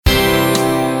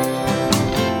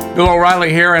Bill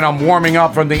O'Reilly here, and I'm warming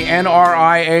up from the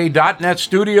NRIA.net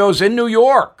studios in New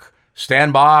York.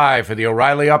 Stand by for the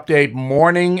O'Reilly Update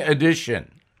Morning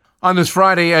Edition. On this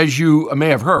Friday, as you may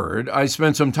have heard, I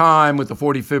spent some time with the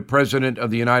 45th President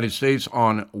of the United States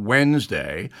on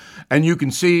Wednesday, and you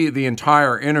can see the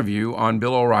entire interview on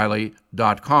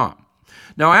BillO'Reilly.com.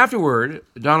 Now, afterward,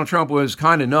 Donald Trump was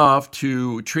kind enough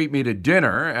to treat me to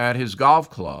dinner at his golf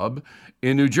club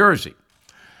in New Jersey.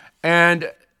 And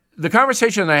the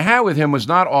conversation I had with him was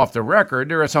not off the record.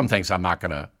 There are some things I'm not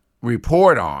going to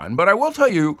report on, but I will tell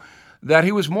you that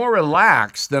he was more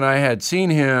relaxed than I had seen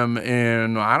him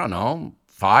in,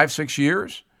 5-6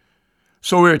 years.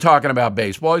 So we were talking about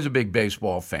baseball. He's a big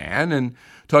baseball fan, and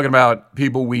talking about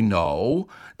people we know.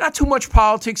 Not too much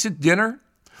politics at dinner.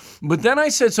 But then I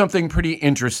said something pretty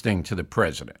interesting to the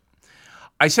president.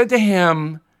 I said to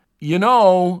him,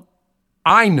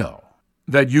 I know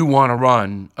that you want to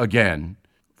run again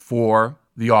for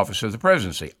the office of the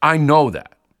presidency. I know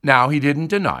that. Now, he didn't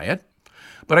deny it.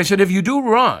 But I said, if you do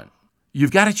run,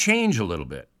 you've got to change a little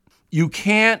bit. You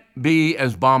can't be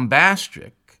as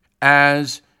bombastic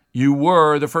as you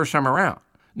were the first time around.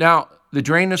 Now, the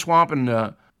drain the swamp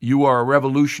and you are a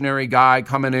revolutionary guy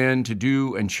coming in to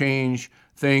do and change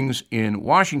things in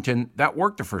Washington, that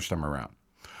worked the first time around.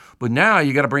 But now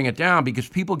you got to bring it down because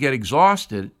people get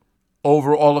exhausted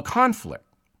over all the conflict.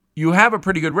 You have a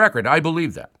pretty good record. I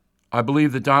believe that. I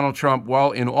believe that Donald Trump,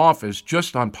 while in office,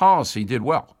 just on policy, did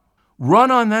well. Run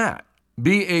on that.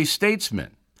 Be a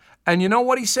statesman. And you know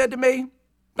what he said to me?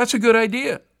 That's a good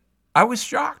idea. I was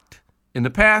shocked. In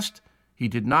the past, he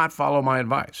did not follow my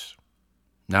advice.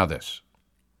 Now this.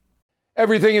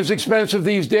 Everything is expensive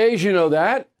these days, you know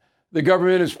that. The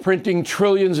government is printing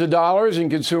trillions of dollars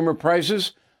and consumer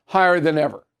prices higher than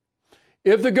ever.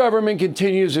 If the government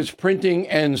continues its printing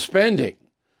and spending,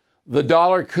 the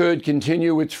dollar could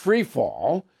continue its free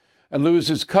fall and lose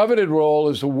its coveted role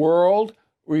as the world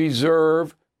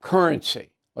reserve currency.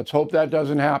 Let's hope that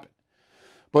doesn't happen.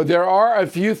 But there are a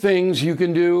few things you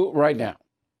can do right now.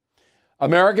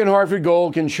 American Hartford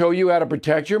Gold can show you how to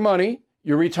protect your money,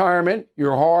 your retirement,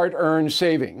 your hard-earned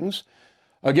savings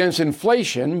against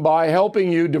inflation by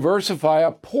helping you diversify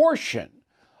a portion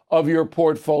of your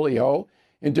portfolio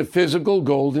into physical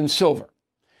gold and silver.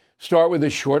 Start with a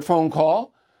short phone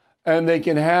call, and they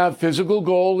can have physical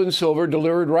gold and silver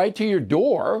delivered right to your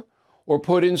door or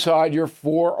put inside your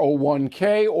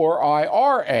 401k or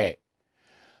IRA.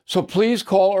 So please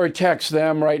call or text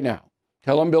them right now.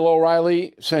 Tell them Bill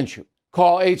O'Reilly sent you.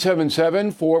 Call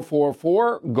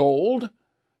 877-444-GOLD,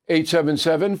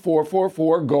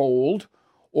 877-444-GOLD,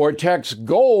 or text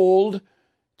GOLD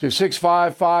to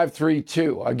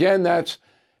 65532. Again, that's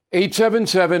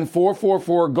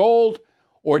 877-444-GOLD,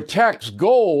 or text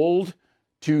GOLD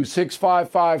to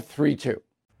 65532.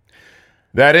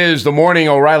 That is the Morning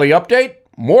O'Reilly Update.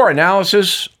 More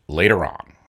analysis later on.